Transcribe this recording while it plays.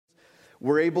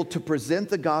were able to present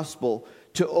the gospel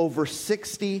to over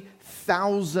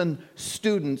 60,000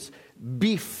 students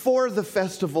before the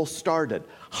festival started.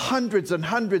 Hundreds and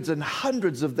hundreds and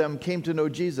hundreds of them came to know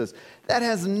Jesus. That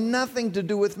has nothing to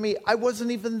do with me. I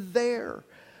wasn't even there.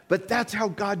 But that's how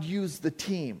God used the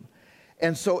team.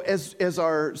 And so as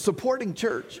our supporting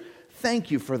church,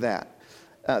 thank you for that.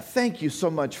 Thank you so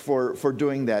much for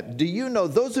doing that. Do you know,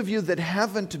 those of you that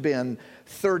haven't been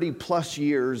 30 plus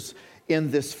years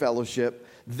in this fellowship,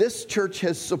 this church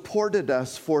has supported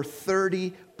us for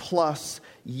 30 plus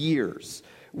years.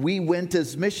 We went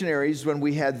as missionaries when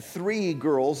we had 3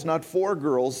 girls, not 4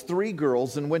 girls, 3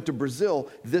 girls, and went to Brazil.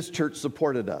 This church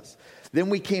supported us. Then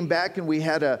we came back and we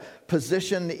had a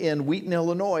position in Wheaton,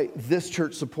 Illinois. This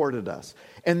church supported us.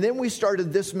 And then we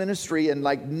started this ministry, and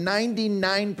like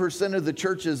 99% of the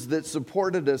churches that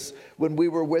supported us when we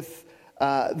were with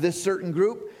this certain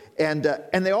group, and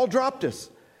they all dropped us.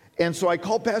 And so I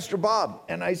called Pastor Bob,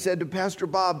 and I said to Pastor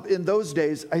Bob in those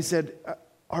days, I said,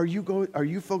 Are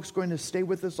you folks going to stay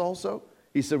with us also?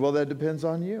 He said, well, that depends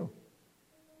on you.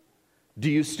 Do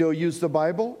you still use the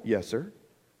Bible? Yes, sir.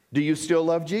 Do you still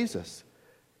love Jesus?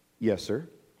 Yes, sir.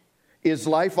 Is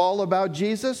life all about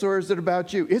Jesus, or is it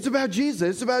about you? It's about Jesus.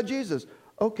 It's about Jesus.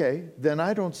 Okay, then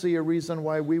I don't see a reason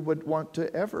why we would want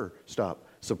to ever stop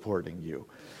supporting you.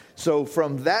 So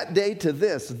from that day to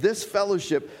this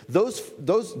fellowship,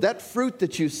 that fruit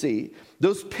that you see,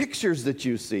 those pictures that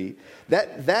you see,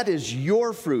 that is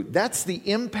your fruit. That's the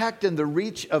impact and the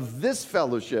reach of this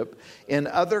fellowship in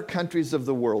other countries of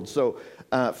the world. So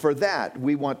for that,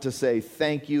 we want to say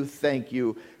thank you, thank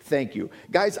you, thank you.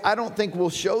 Guys, I don't think we'll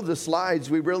show the slides.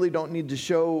 We really don't need to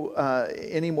show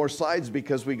any more slides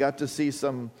because we got to see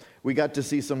some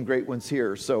great ones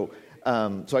here. So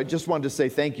I just wanted to say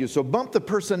thank you. So bump the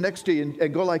person next to you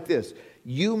and go like this.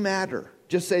 You matter.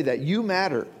 Just say that. You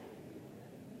matter.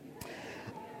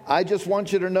 I just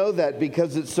want you to know that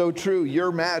because it's so true.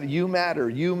 You matter. You matter.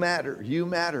 You matter. You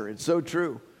matter. It's so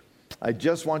true. I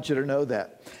just want you to know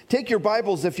that. Take your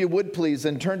Bibles, if you would, please,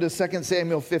 and turn to 2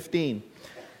 Samuel 15.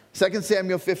 2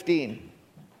 Samuel 15.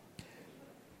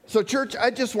 So, church, I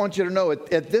just want you to know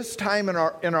at this time in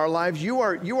our lives, you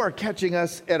are catching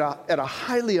us at a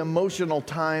highly emotional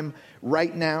time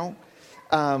right now,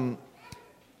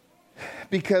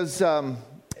 because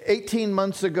 18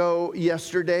 months ago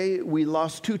yesterday we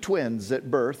lost 2 twins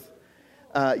at birth.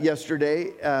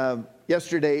 Yesterday,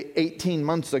 18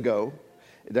 months ago,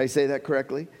 did I say that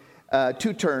correctly?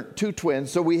 2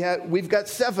 twins. So we've got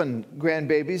 7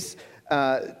 grandbabies.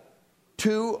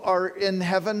 2 are in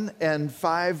heaven and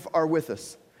 5 are with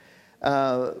us.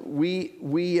 And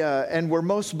we're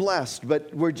most blessed,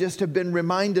 but we just have been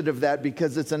reminded of that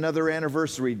because it's another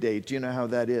anniversary date. You know how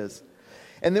that is.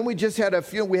 And then we just had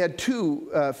we had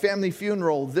 2 family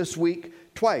funeral this week,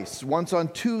 twice. Once on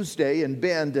Tuesday in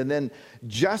Bend, and then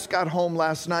just got home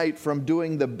last night from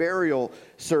doing the burial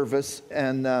service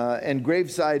and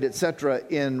graveside, etc.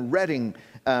 in Redding,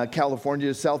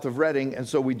 California, south of Redding. And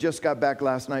so we just got back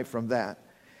last night from that.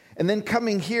 And then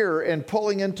coming here and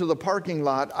pulling into the parking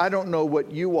lot, I don't know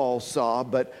what you all saw,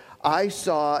 but I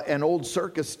saw an old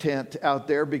circus tent out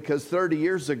there because 30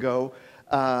 years ago,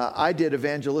 I did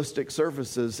evangelistic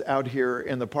services out here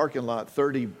in the parking lot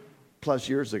 30 plus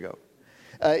years ago.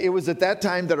 It was at that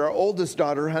time that our oldest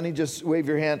daughter, honey, just wave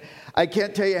your hand. I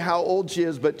can't tell you how old she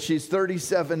is, but she's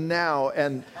 37 now.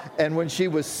 And when she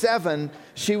was 7,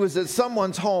 she was at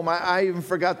someone's home. I even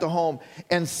forgot the home.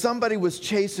 And somebody was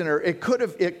chasing her. It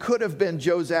could have been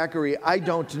Joe Zachary. I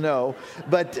don't know.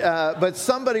 But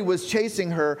somebody was chasing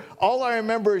her. All I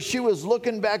remember is she was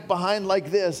looking back behind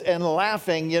like this and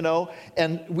laughing,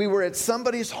 And we were at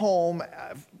somebody's home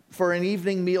for an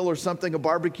evening meal or something, a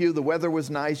barbecue. The weather was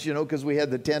nice, because we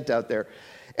had the tent out there.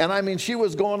 And I mean, she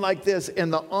was going like this,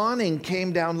 and the awning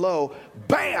came down low.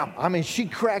 Bam! I mean, she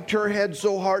cracked her head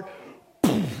so hard.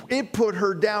 It put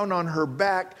her down on her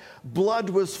back. Blood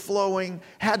was flowing.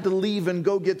 Had to leave and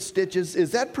go get stitches.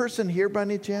 Is that person here by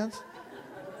any chance?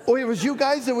 Oh, it was you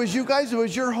guys? It was you guys? It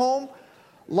was your home?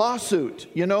 Lawsuit.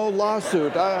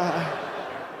 Lawsuit.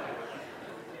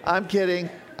 I'm kidding.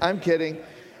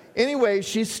 Anyway,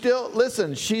 she still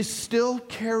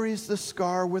carries the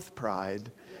scar with pride.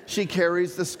 She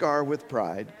carries the scar with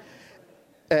pride.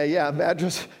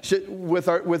 Madras,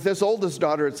 with this oldest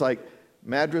daughter, it's like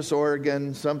Madras,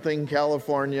 Oregon, something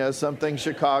California, something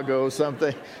Chicago,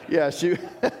 something. Yeah,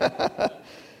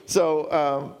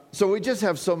 So we just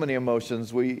have so many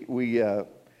emotions. We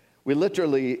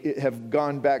literally have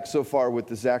gone back so far with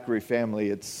the Zachary family.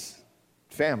 It's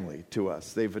family to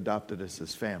us. They've adopted us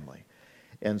as family.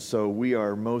 And so we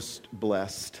are most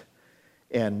blessed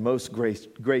and most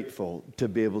grateful to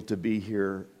be able to be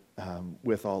here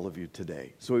with all of you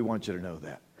today. So we want you to know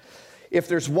that. If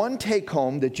there's one take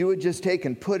home that you would just take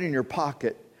and put in your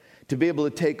pocket to be able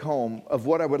to take home of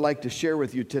what I would like to share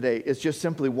with you today, it's just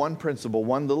simply one principle,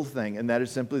 one little thing, and that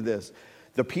is simply this.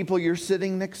 The people you're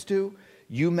sitting next to,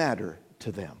 you matter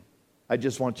to them. I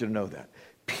just want you to know that.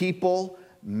 People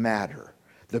matter.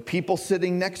 The people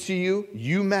sitting next to you,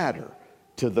 you matter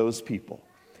to those people.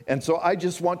 And so I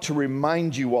just want to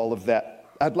remind you all of that.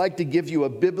 I'd like to give you a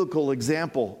biblical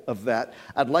example of that.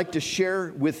 I'd like to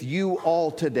share with you all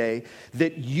today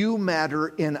that you matter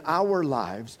in our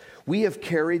lives. We have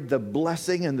carried the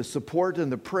blessing and the support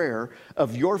and the prayer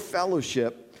of your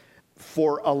fellowship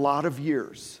for a lot of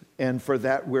years. And for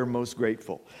that, we're most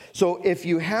grateful. So if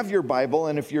you have your Bible,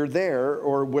 and if you're there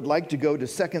or would like to go to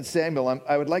 2 Samuel,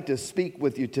 I would like to speak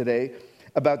with you today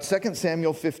about 2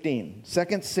 Samuel 15. 2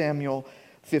 Samuel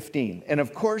 15. And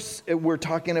of course, we're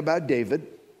talking about David,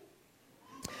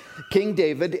 King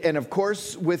David. And of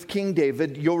course, with King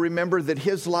David, you'll remember that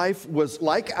his life was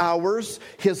like ours.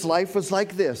 His life was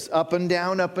like this, up and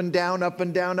down, up and down, up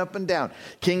and down, up and down.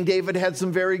 King David had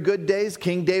some very good days.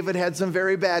 King David had some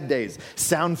very bad days.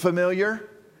 Sound familiar?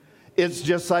 It's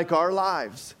just like our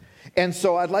lives. And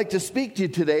so I'd like to speak to you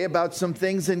today about some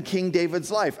things in King David's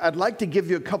life. I'd like to give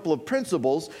you a couple of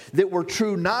principles that were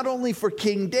true not only for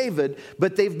King David,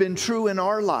 but they've been true in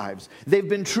our lives. They've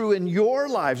been true in your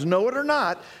lives. Know it or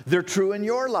not, they're true in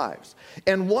your lives.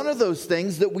 And one of those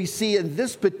things that we see in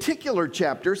this particular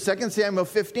chapter, 2 Samuel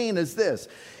 15, is this,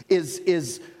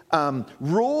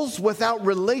 rules without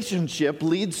relationship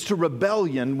leads to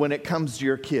rebellion when it comes to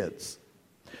your kids.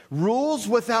 Rules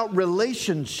without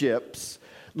relationships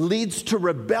leads to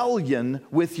rebellion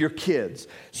with your kids.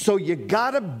 So you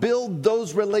got to build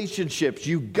those relationships.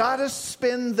 You got to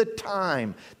spend the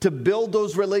time to build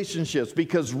those relationships,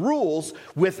 because rules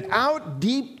without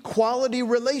deep quality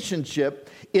relationship,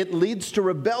 it leads to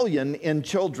rebellion in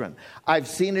children. I've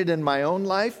seen it in my own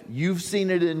life. You've seen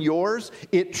it in yours.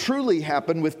 It truly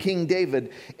happened with King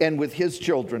David and with his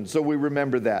children. So we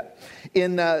remember that.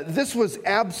 This was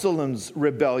Absalom's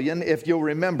rebellion, if you'll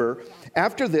remember.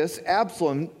 After this,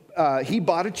 Absalom, he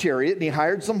bought a chariot and he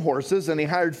hired some horses and he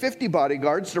hired 50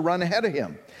 bodyguards to run ahead of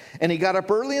him. And he got up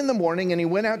early in the morning and he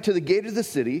went out to the gate of the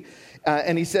city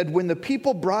and he said, when the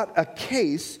people brought a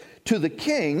case to the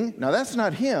king, now that's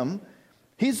not him,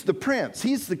 he's the prince,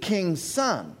 he's the king's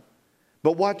son.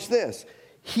 But watch this,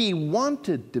 he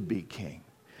wanted to be king.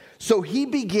 So he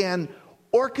began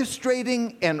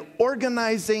orchestrating and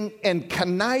organizing and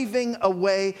conniving a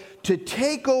way to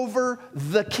take over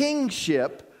the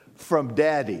kingship from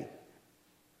daddy.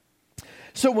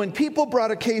 So when people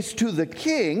brought a case to the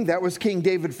king, that was King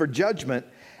David, for judgment,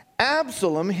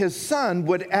 Absalom, his son,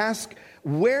 would ask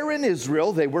where in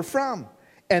Israel they were from.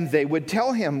 And they would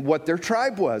tell him what their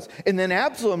tribe was. And then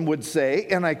Absalom would say,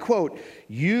 and I quote,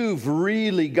 "You've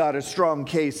really got a strong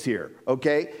case here,"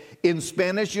 okay? In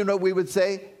Spanish, you know, we would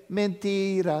say,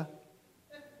 "Mentira,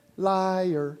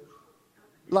 liar,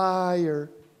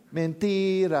 liar,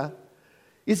 mentira."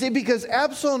 You see, because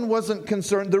Absalom wasn't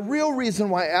concerned. The real reason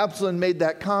why Absalom made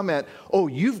that comment, "Oh,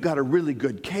 you've got a really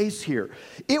good case here,"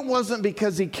 it wasn't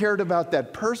because he cared about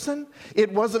that person.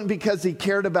 It wasn't because he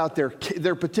cared about their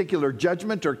particular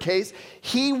judgment or case.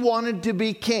 He wanted to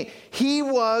be king. He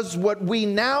was what we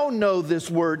now know this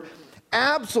word.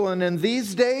 Absalom in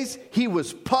these days, he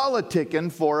was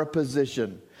politicking for a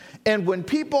position. And when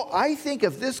people, I think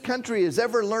if this country has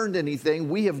ever learned anything,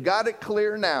 we have got it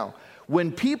clear now.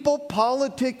 When people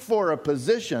politic for a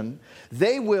position,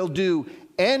 they will do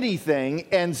anything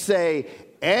and say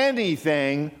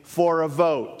anything for a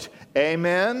vote.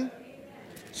 Amen?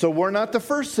 So we're not the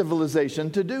first civilization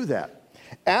to do that.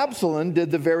 Absalom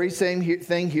did the very same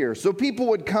thing here. So people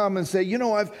would come and say, "You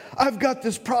know, I've got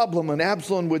this problem." And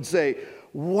Absalom would say,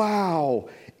 "Wow,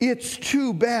 it's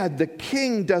too bad the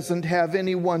king doesn't have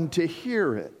anyone to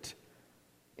hear it."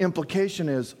 Implication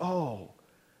is, "Oh,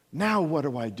 now what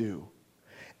do I do?"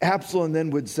 Absalom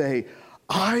then would say,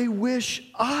 "I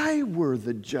wish I were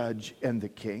the judge and the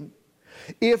king.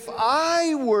 If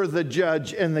I were the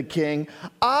judge and the king,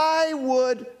 I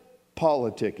would,"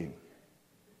 politicking.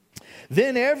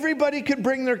 "Then everybody could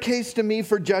bring their case to me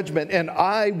for judgment, and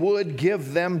I would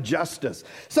give them justice."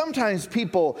 Sometimes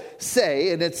people say,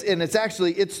 and it's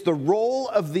the role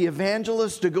of the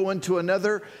evangelist to go into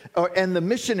another, and the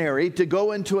missionary to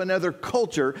go into another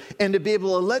culture, and to be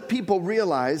able to let people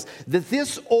realize that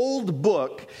this old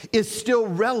book is still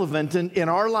relevant in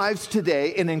our lives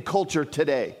today and in culture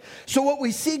today. So what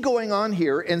we see going on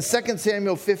here in 2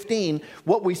 Samuel 15,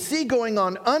 what we see going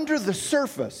on under the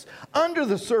surface,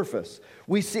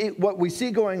 What we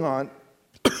see going on,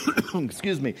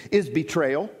 excuse me, is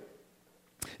betrayal,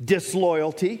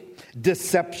 disloyalty,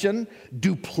 deception,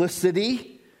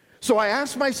 duplicity. So I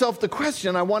asked myself the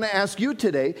question I want to ask you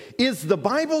today, is the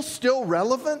Bible still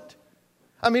relevant?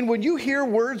 I mean, when you hear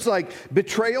words like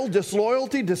betrayal,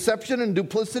 disloyalty, deception, and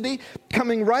duplicity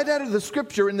coming right out of the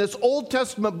scripture in this Old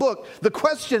Testament book, the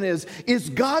question is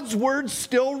God's word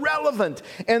still relevant?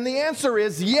 And the answer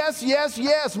is yes, yes,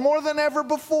 yes, more than ever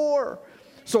before.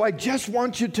 So I just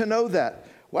want you to know that.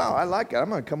 Wow, I like it. I'm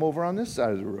going to come over on this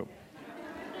side of the room.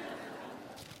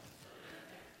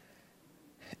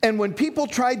 And when people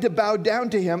tried to bow down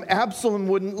to him, Absalom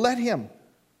wouldn't let him.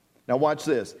 Now watch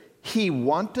this. He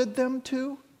wanted them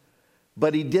to,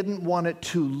 but he didn't want it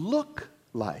to look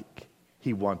like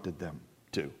he wanted them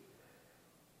to.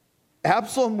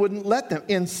 Absalom wouldn't let them.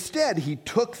 Instead, he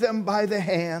took them by the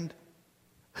hand.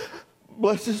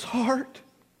 Bless his heart.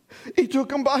 He took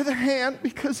them by the hand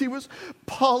because he was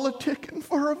politicking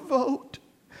for a vote.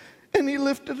 And he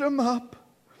lifted them up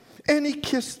and he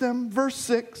kissed them. Verse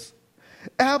 6.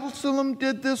 Absalom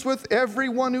did this with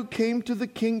everyone who came to the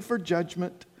king for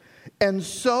judgment. And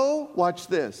so, watch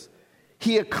this,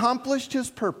 he accomplished his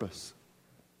purpose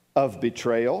of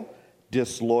betrayal,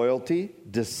 disloyalty,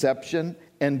 deception,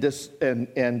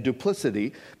 and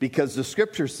duplicity, because the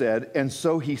scripture said, and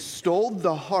so he stole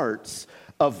the hearts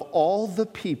of all the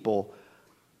people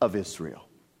of Israel.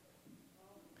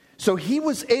 So he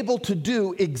was able to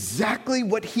do exactly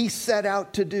what he set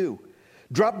out to do.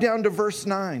 Drop down to verse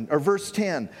 9 or verse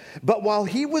 10. But while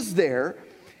he was there,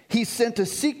 he sent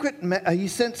secret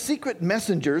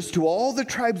messengers to all the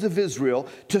tribes of Israel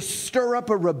to stir up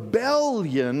a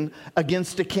rebellion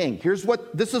against a king.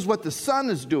 This is what the son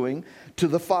is doing to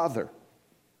the father.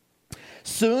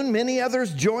 Soon many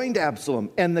others joined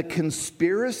Absalom, and the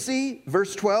conspiracy,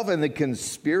 verse 12, and the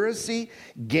conspiracy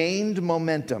gained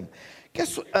momentum.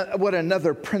 Guess what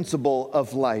another principle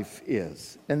of life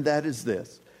is? And that is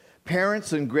this.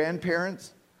 Parents and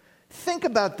grandparents, think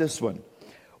about this one.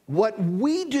 What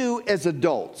we do as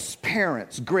adults,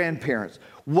 parents, grandparents,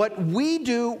 what we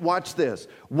do, watch this.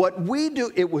 What we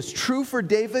do, it was true for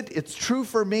David, it's true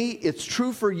for me, it's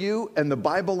true for you, and the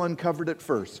Bible uncovered it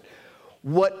first.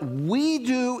 What we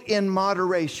do in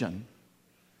moderation,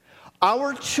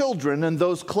 our children and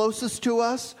those closest to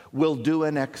us will do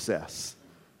in excess.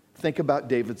 Think about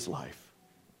David's life.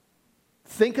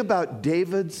 Think about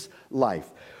David's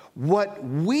life. What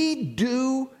we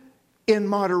do in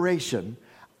moderation,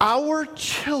 our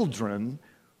children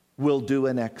will do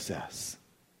in excess.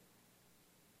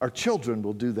 Our children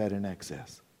will do that in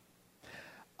excess.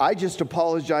 I just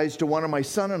apologized to one of my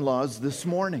son-in-laws this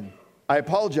morning. I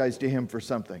apologized to him for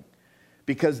something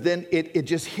because then it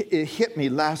hit me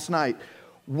last night.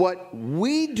 What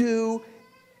we do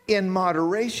in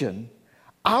moderation,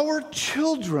 our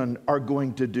children are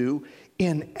going to do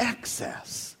in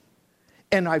excess.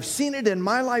 And I've seen it in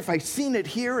my life, I've seen it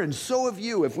here, and so have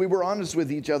you. If we were honest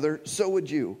with each other, so would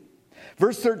you.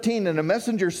 Verse 13, and a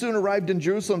messenger soon arrived in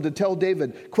Jerusalem to tell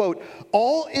David, quote,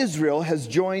 all Israel has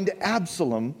joined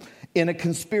Absalom in a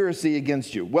conspiracy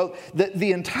against you. Well,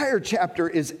 the entire chapter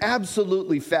is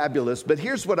absolutely fabulous, but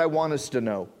here's what I want us to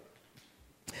know.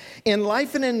 In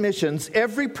life and in missions,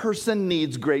 every person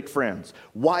needs great friends.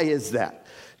 Why is that?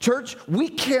 Church, we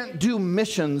can't do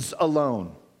missions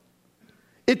alone.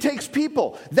 It takes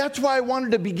people. That's why I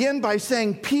wanted to begin by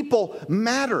saying people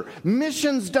matter.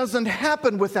 Missions doesn't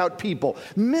happen without people.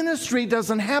 Ministry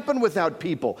doesn't happen without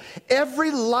people.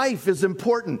 Every life is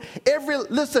important.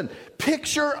 Listen,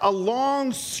 picture a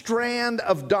long strand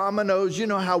of dominoes. You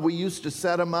know how we used to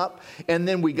set them up? And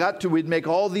then we'd make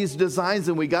all these designs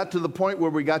and we got to the point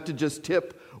where we got to just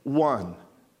tip one.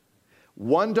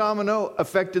 One domino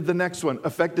affected the next one,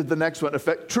 affected the next one.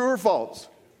 True or false?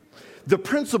 The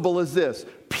principle is this.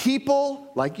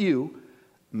 People like you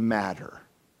matter.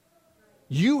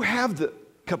 You have the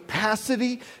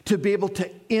capacity to be able to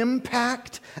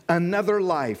impact another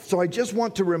life. So I just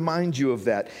want to remind you of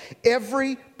that.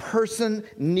 Every person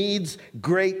needs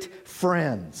great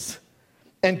friends.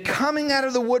 And coming out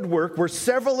of the woodwork were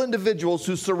several individuals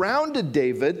who surrounded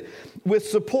David with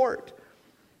support.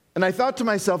 And I thought to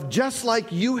myself, just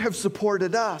like you have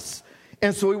supported us.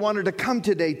 And so we wanted to come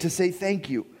today to say thank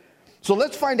you. So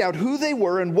let's find out who they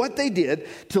were and what they did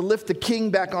to lift the king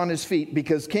back on his feet,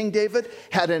 because King David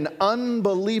had an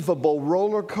unbelievable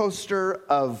roller coaster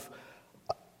of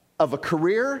a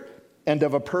career and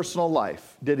of a personal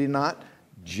life, did he not?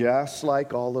 Just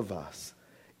like all of us.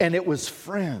 And it was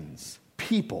friends,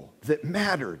 people that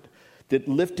mattered, that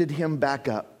lifted him back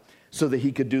up. so that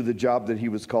he could do the job that he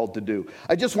was called to do.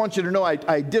 I just want you to know,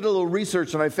 I did a little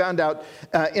research and I found out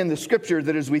in the scripture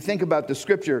that as we think about the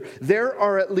scripture, there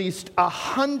are at least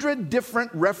 100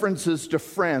 different references to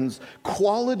friends,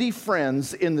 quality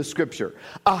friends in the scripture.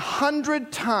 100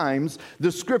 times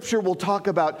the scripture will talk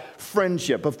about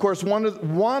friendship. Of course,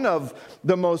 one of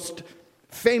the most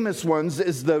famous ones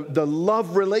is the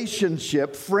love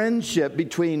relationship, friendship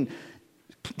between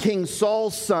King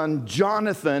Saul's son,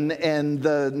 Jonathan, and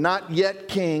the not yet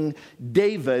king,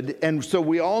 David. And so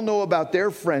we all know about their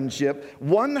friendship.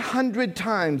 100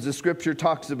 times the scripture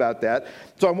talks about that.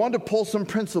 So I want to pull some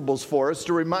principles for us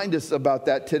to remind us about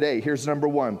that today. Here's number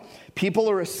one. People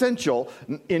are essential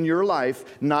in your life,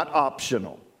 not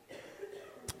optional.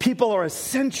 People are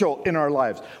essential in our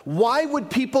lives. Why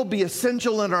would people be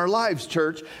essential in our lives,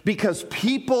 church? Because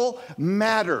people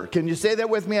matter. Can you say that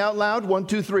with me out loud? 1,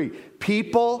 2, 3.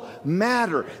 People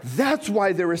matter. That's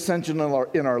why they're essential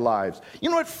in our lives. You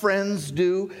know what friends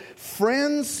do?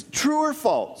 Friends, true or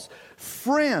false?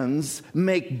 Friends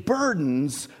make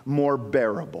burdens more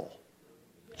bearable.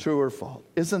 True or false?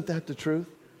 Isn't that the truth?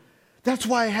 That's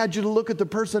why I had you to look at the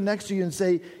person next to you and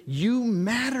say, you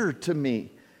matter to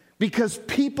me. Because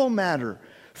people matter.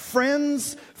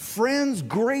 Friends,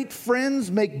 great friends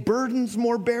make burdens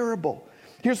more bearable.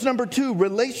 Here's number 2.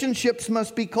 Relationships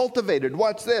must be cultivated.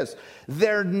 Watch this.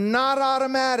 They're not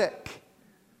automatic.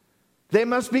 They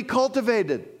must be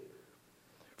cultivated.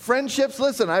 Friendships,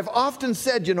 listen, I've often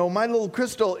said, my little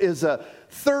Crystal is a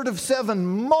 3rd of 7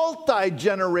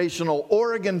 multi-generational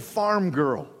Oregon farm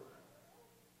girl.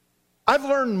 I've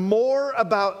learned more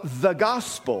about the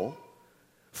gospel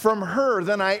from her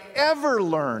than I ever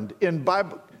learned in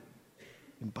Bible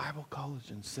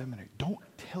college and seminary. Don't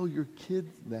tell your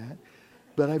kids that,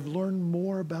 but I've learned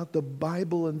more about the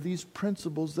Bible and these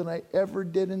principles than I ever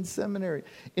did in seminary.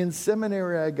 In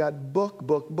seminary, I got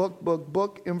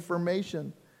book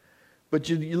information. But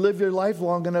you live your life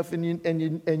long enough and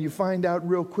you find out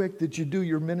real quick that you do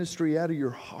your ministry out of your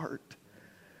heart.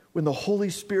 When the Holy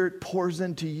Spirit pours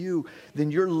into you, then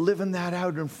you're living that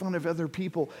out in front of other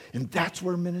people. And that's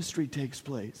where ministry takes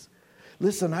place.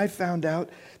 Listen, I found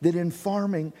out that in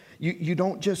farming, you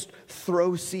don't just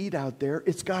throw seed out there.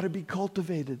 It's got to be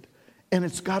cultivated. And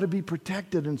it's got to be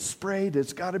protected and sprayed.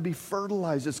 It's got to be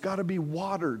fertilized. It's got to be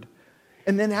watered.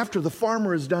 And then after the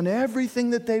farmer has done everything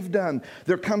that they've done,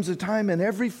 there comes a time in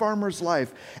every farmer's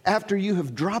life, after you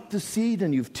have dropped the seed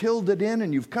and you've tilled it in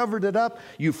and you've covered it up,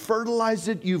 you've fertilized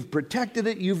it, you've protected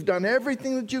it, you've done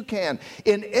everything that you can.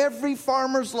 In every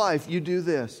farmer's life, you do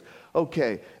this.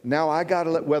 Okay, now I got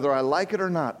to whether I like it or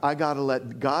not, I got to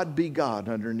let God be God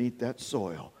underneath that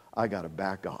soil. I got to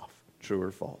back off. True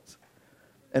or false?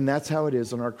 And that's how it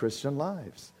is in our Christian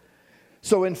lives.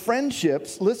 So in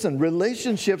friendships, listen,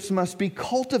 relationships must be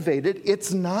cultivated.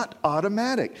 It's not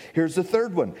automatic. Here's the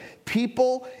third one.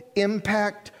 People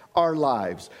impact our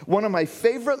lives. One of my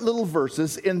favorite little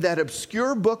verses in that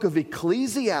obscure book of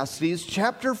Ecclesiastes,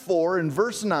 chapter 4 and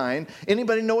verse 9.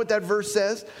 Anybody know what that verse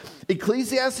says?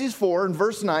 Ecclesiastes 4 and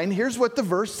verse 9. Here's what the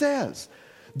verse says.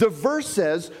 The verse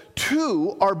says,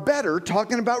 2 are better,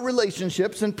 talking about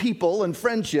relationships and people and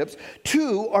friendships,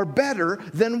 2 are better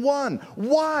than 1.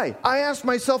 Why? I ask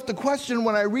myself the question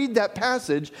when I read that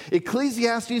passage,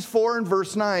 Ecclesiastes 4 and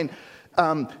verse 9,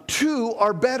 2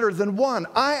 are better than 1.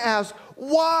 I ask,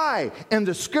 why? And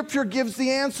the scripture gives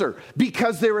the answer,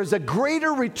 because there is a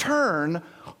greater return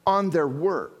on their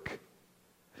work.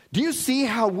 Do you see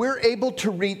how we're able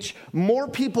to reach more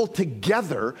people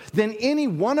together than any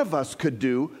one of us could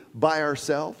do by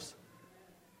ourselves?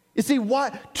 You see,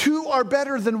 why? 2 are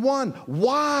better than 1.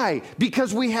 Why?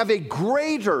 Because we have a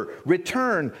greater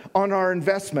return on our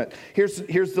investment. Here's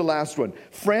the last one.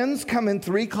 Friends come in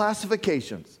 3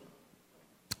 classifications.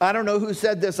 I don't know who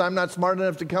said this. I'm not smart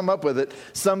enough to come up with it.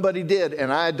 Somebody did,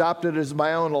 and I adopted it as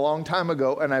my own a long time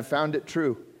ago, and I found it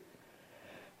true.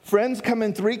 Friends come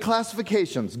in 3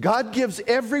 classifications. God gives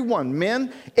everyone,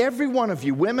 men, every one of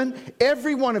you, women,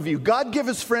 every one of you. God gives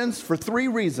us friends for 3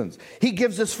 reasons. He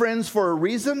gives us friends for a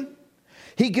reason.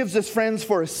 He gives us friends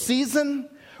for a season.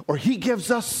 Or he gives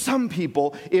us some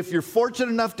people, if you're fortunate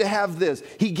enough to have this,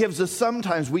 he gives us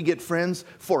sometimes we get friends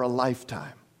for a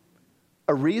lifetime.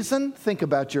 A reason? Think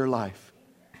about your life.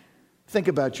 Think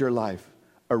about your life.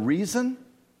 A reason?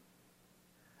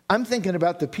 I'm thinking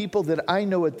about the people that I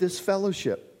know at this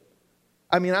fellowship.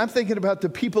 I'm thinking about the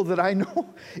people that I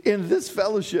know in this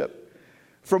fellowship.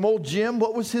 From old Jim,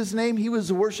 what was his name? He was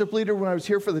the worship leader when I was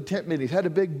here for the tent meeting. He had a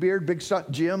big beard, big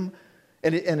shot, Jim.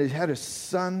 And it had a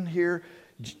son here.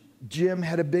 Jim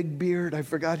had a big beard. I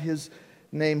forgot his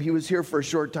name. He was here for a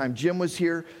short time. Jim was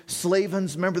here.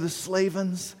 Slavens, remember the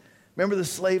Slavens? Remember the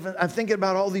slave? I'm thinking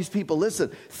about all these people.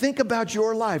 Listen, think about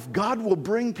your life. God will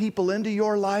bring people into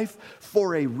your life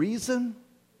for a reason,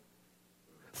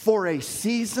 for a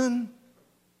season,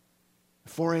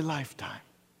 for a lifetime.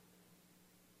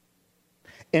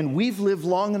 And we've lived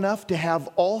long enough to have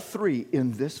all three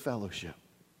in this fellowship.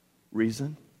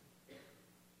 Reason,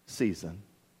 season,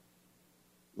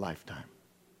 lifetime.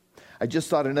 I just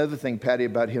thought another thing, Patty,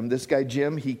 about him. This guy,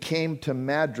 Jim, he came to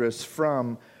Madras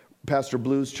from Pastor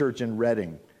Blue's church in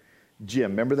Redding.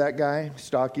 Jim, remember that guy?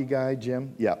 Stocky guy,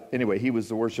 Jim? Yeah. Anyway, he was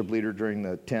the worship leader during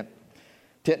the tent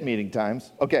meeting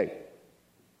times. Okay.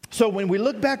 So when we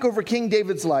look back over King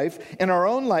David's life, in our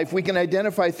own life, we can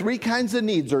identify three kinds of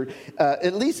needs, or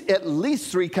at least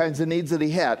three kinds of needs that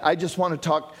he had. I just want to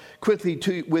talk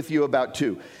quickly with you about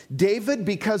two. David,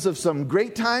 because of some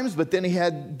great times, but then he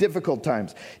had difficult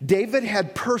times. David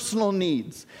had personal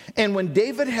needs. And when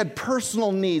David had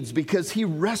personal needs, because he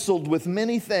wrestled with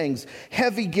many things,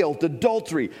 heavy guilt,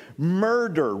 adultery,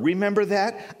 murder, remember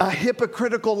that? A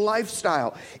hypocritical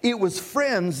lifestyle. It was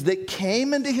friends that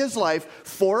came into his life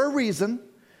for a reason.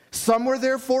 Some were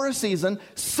there for a season.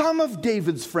 Some of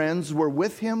David's friends were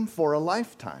with him for a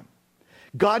lifetime.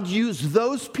 God used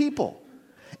those people.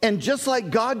 And just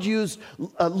like God used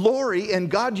Lori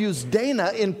and God used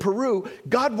Dana in Peru,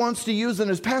 God wants to use, and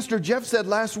as Pastor Jeff said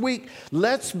last week,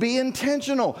 let's be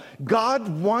intentional. God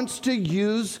wants to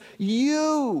use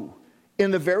you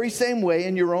in the very same way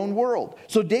in your own world.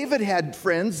 So David had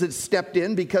friends that stepped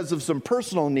in because of some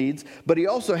personal needs, but he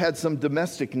also had some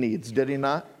domestic needs, did he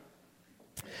not?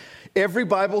 Every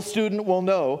Bible student will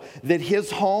know that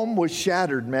his home was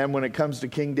shattered, man, when it comes to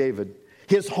King David.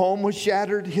 His home was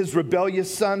shattered. His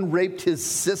rebellious son raped his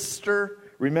sister.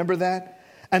 Remember that?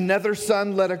 Another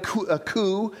son led a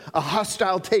coup, a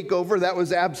hostile takeover. That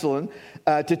was Absalom,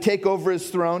 to take over his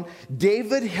throne.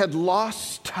 David had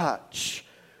lost touch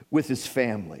with his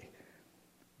family.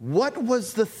 What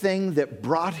was the thing that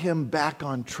brought him back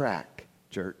on track,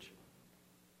 church?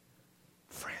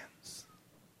 Friends.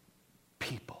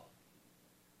 People.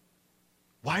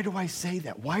 Why do I say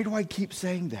that? Why do I keep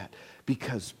saying that?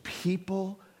 Because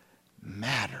people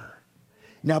matter.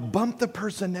 Now bump the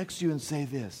person next to you and say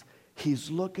this. He's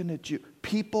looking at you.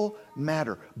 People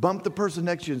matter. Bump the person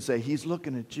next to you and say, he's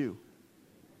looking at you.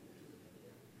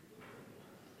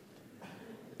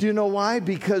 Do you know why?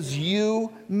 Because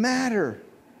you matter.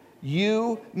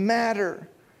 You matter.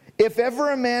 If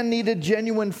ever a man needed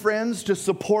genuine friends to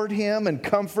support him and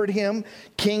comfort him,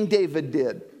 King David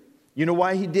did. You know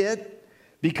why he did?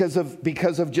 Because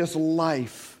of just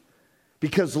life.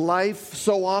 Because life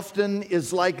so often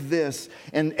is like this.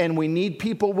 And we need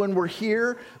people when we're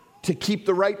here to keep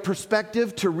the right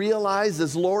perspective, to realize,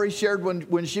 as Lori shared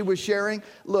when she was sharing,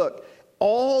 look,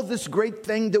 all this great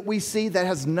thing that we see, that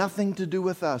has nothing to do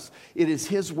with us. It is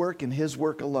his work and his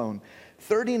work alone.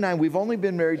 39, we've only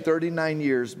been married 39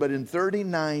 years, but in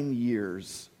 39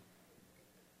 years,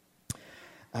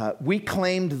 we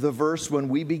claimed the verse when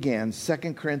we began,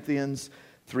 2 Corinthians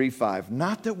 3:5.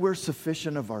 Not that we're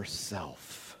sufficient of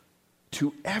ourselves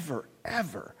to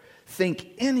ever think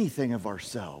anything of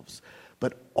ourselves,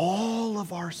 but all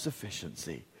of our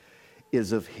sufficiency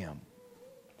is of him.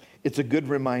 It's a good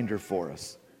reminder for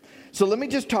us. So let me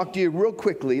just talk to you real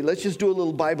quickly. Let's just do a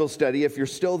little Bible study. If you're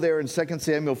still there in 2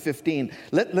 Samuel 15,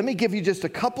 let me give you just a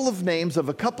couple of names of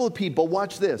a couple of people.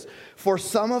 Watch this. For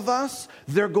some of us,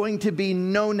 they're going to be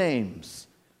no names.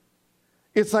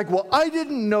 It's like, well, I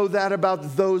didn't know that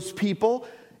about those people.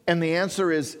 And the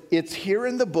answer is, it's here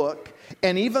in the book.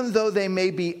 And even though they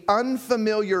may be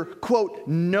unfamiliar, quote,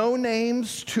 no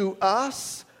names to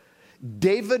us,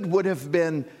 David would have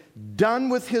been done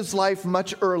with his life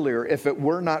much earlier if it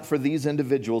were not for these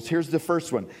individuals. Here's the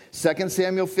first one. 2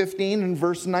 Samuel 15 and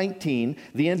verse 19.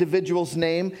 The individual's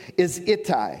name is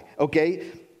Ittai. Okay?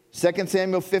 2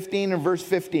 Samuel 15 and verse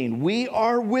 15. We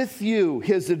are with you,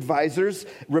 his advisors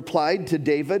replied to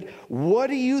David. What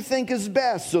do you think is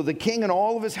best? So the king and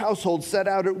all of his household set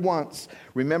out at once.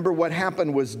 Remember what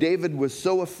happened was David was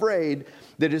so afraid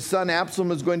that his son Absalom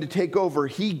was going to take over.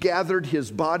 He gathered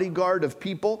his bodyguard of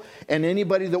people and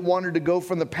anybody that wanted to go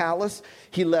from the palace.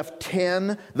 He left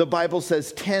 10, the Bible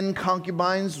says 10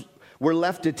 concubines were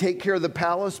left to take care of the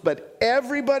palace, but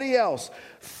everybody else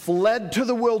fled to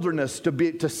the wilderness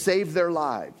to save their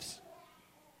lives.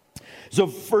 So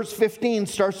verse 15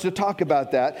 starts to talk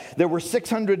about that. There were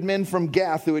 600 men from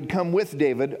Gath who had come with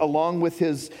David, along with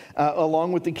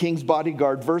the king's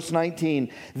bodyguard. Verse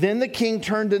 19, then the king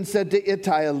turned and said to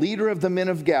Ittai, a leader of the men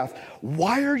of Gath,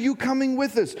 why are you coming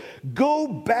with us? Go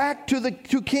back to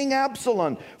King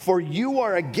Absalom, for you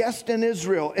are a guest in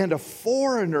Israel and a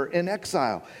foreigner in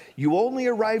exile. You only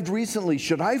arrived recently.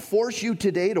 Should I force you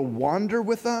today to wander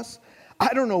with us?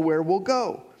 I don't know where we'll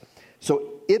go. So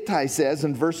Ittai says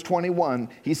in verse 21,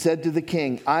 he said to the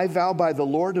king, I vow by the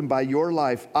Lord and by your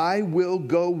life, I will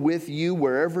go with you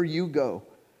wherever you go.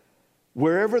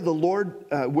 Wherever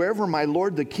my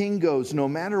lord the king goes, no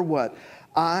matter what,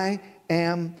 I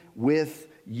am with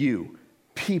you.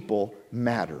 People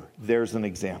matter. There's an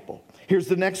example. Here's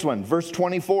the next one, verse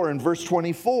 24. In verse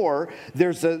 24,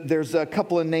 there's a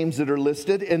couple of names that are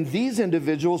listed, and these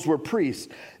individuals were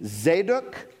priests.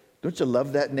 Zadok, don't you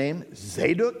love that name?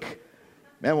 Zadok.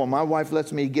 Man, when my wife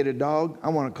lets me get a dog, I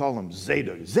want to call him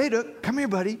Zadok. Zadok, come here,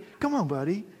 buddy. Come on,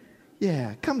 buddy.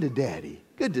 Yeah, come to daddy.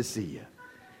 Good to see you.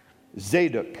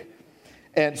 Zadok.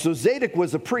 And so Zadok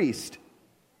was a priest.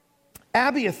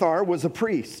 Abiathar was a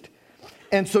priest.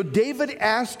 And so David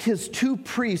asked his two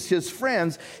priests, his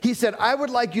friends, he said, I would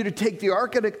like you to take the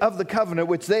Ark of the Covenant,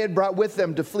 which they had brought with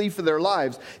them to flee for their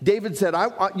lives. David said,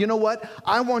 you know what?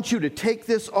 I want you to take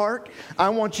this Ark. I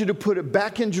want you to put it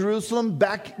back in Jerusalem,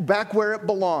 back where it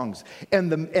belongs.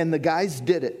 And the guys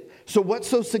did it. So what's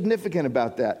so significant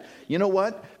about that? You know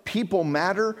what? People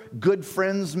matter, good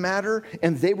friends matter,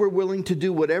 and they were willing to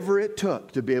do whatever it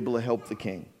took to be able to help the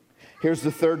king. Here's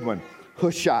the third one,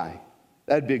 Hushai.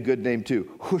 That'd be a good name too,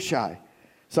 Hushai.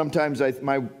 Sometimes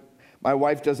my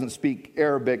wife doesn't speak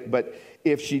Arabic, but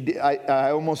if she did,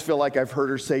 I almost feel like I've heard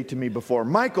her say to me before,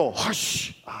 Michael,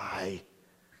 hush,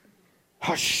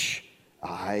 hush,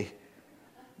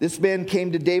 This man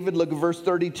came to David, look at verse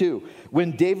 32.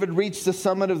 When David reached the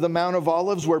summit of the Mount of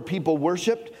Olives where people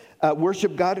worshiped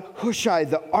God, Hushai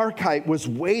the Archite was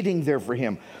waiting there for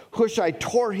him. Hushai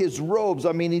tore his robes.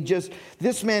 I mean,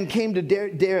 this man came to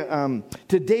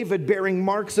David bearing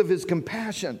marks of his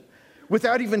compassion.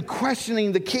 Without even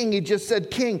questioning the king, he just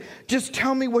said, King, just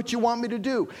tell me what you want me to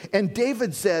do. And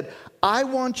David said, I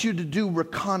want you to do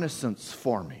reconnaissance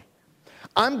for me.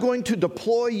 I'm going to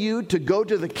deploy you to go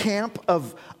to the camp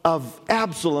of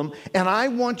Absalom, and I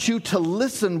want you to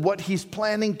listen what he's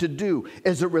planning to do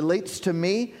as it relates to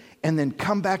me, and then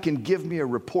come back and give me a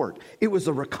report. It was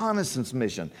a reconnaissance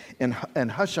mission.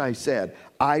 And Hushai said,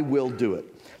 I will do it.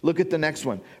 Look at the next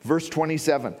one, verse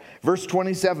 27. Verse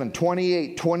 27,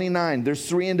 28, 29. There's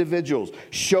three individuals,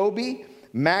 Shobi,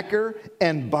 Machir,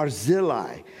 and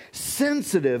Barzillai.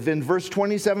 Sensitive in verse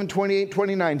 27, 28,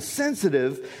 29.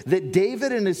 Sensitive that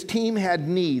David and his team had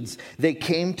needs. They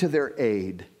came to their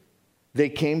aid.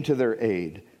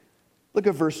 Look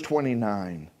at verse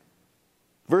 29.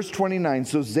 Verse 29,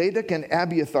 so Zadok and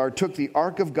Abiathar took the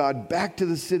ark of God back to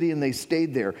the city, and they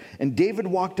stayed there. And David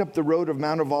walked up the road of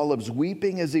Mount of Olives,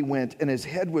 weeping as he went, and his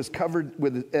head was covered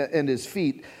and his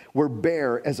feet were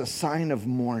bare as a sign of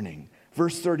mourning.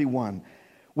 Verse 31,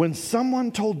 when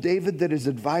someone told David that his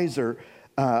advisor,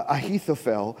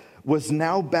 Ahithophel, was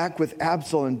now back with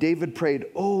Absalom, David prayed,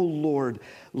 "Oh Lord,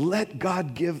 let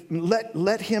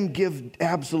him give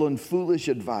Absalom foolish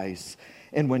advice."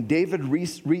 And when David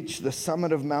reached the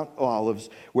summit of Mount Olives,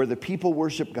 where the people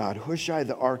worship God, Hushai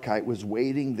the Archite was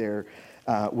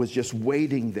just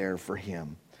waiting there for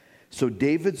him. So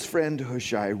David's friend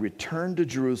Hushai returned to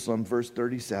Jerusalem, verse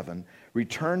 37,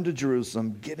 returned to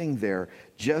Jerusalem, getting there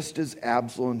just as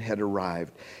Absalom had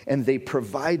arrived. And they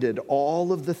provided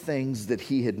all of the things that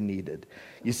he had needed.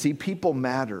 You see, people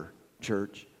matter,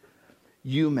 church.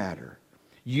 You matter.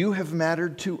 You have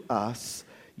mattered to us.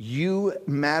 You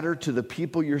matter to the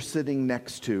people you're sitting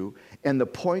next to. And the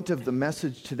point of the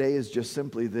message today is just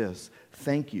simply this.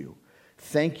 Thank you.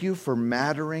 Thank you for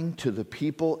mattering to the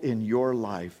people in your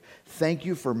life. Thank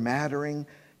you for mattering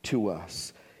to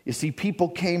us. You see, people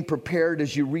came prepared.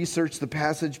 As you research the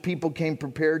passage, people came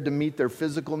prepared to meet their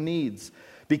physical needs.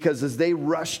 Because as they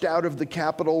rushed out of the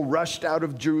capital, rushed out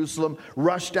of Jerusalem,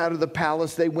 rushed out of the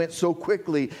palace, they went so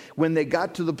quickly. When they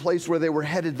got to the place where they were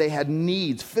headed, they had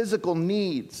needs, physical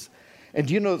needs. And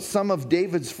do you know, some of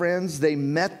David's friends, they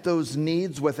met those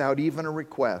needs without even a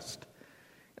request.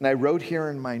 And I wrote here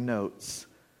in my notes,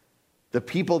 the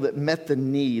people that met the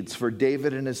needs for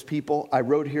David and his people, I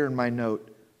wrote here in my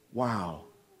note, wow,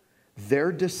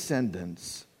 their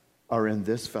descendants are in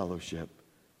this fellowship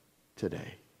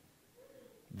today.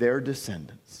 Their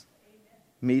descendants,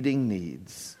 meeting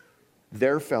needs,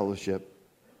 their fellowship,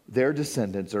 their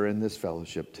descendants are in this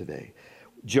fellowship today.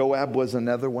 Joab was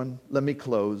another one. Let me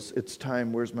close. It's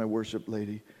time. Where's my worship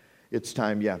lady? it's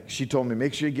time. Yeah, she told me,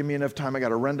 make sure you give me enough time. I got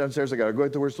to run downstairs. I got to go to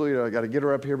the worst leader. I got to get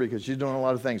her up here because she's doing a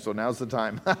lot of things. So now's the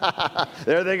time.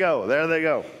 There they go. There they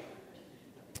go.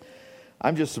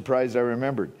 I'm just surprised I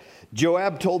remembered.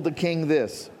 Joab told the king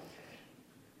this.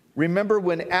 Remember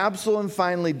when Absalom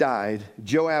finally died,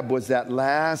 Joab was that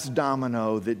last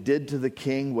domino that did to the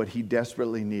king what he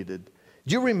desperately needed.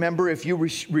 Do you remember, if you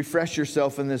refresh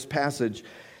yourself in this passage,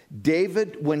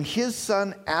 David, when his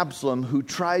son Absalom, who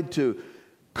tried to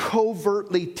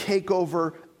covertly take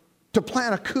over, to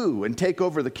plan a coup and take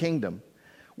over the kingdom,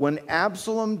 when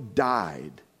Absalom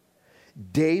died,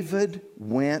 David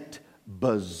went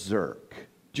berserk.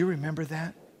 Do you remember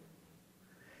that?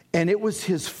 And it was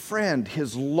his friend,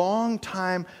 his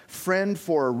longtime friend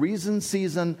for a reason,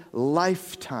 season,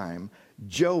 lifetime,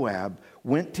 Joab,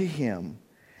 went to him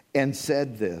and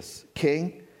said this,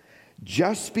 King,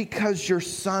 just because your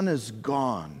son is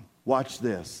gone, watch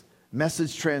this,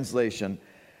 Message translation,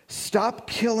 stop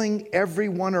killing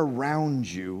everyone around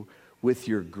you with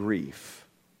your grief.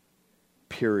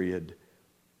 Period.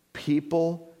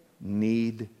 People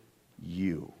need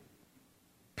you.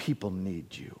 People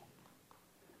need you.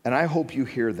 And I hope you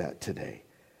hear that today.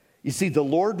 You see, the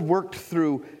Lord worked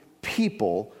through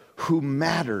people who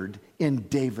mattered in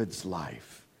David's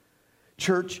life.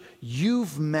 Church,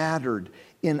 you've mattered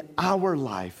in our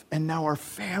life and now our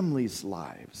families'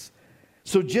 lives.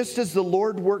 So just as the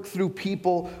Lord worked through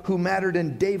people who mattered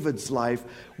in David's life,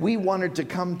 we wanted to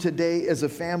come today as a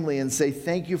family and say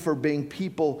thank you for being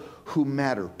people who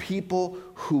matter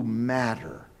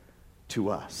to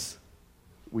us.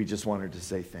 We just wanted to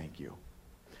say thank you.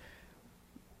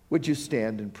 Would you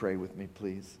stand and pray with me,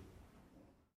 please?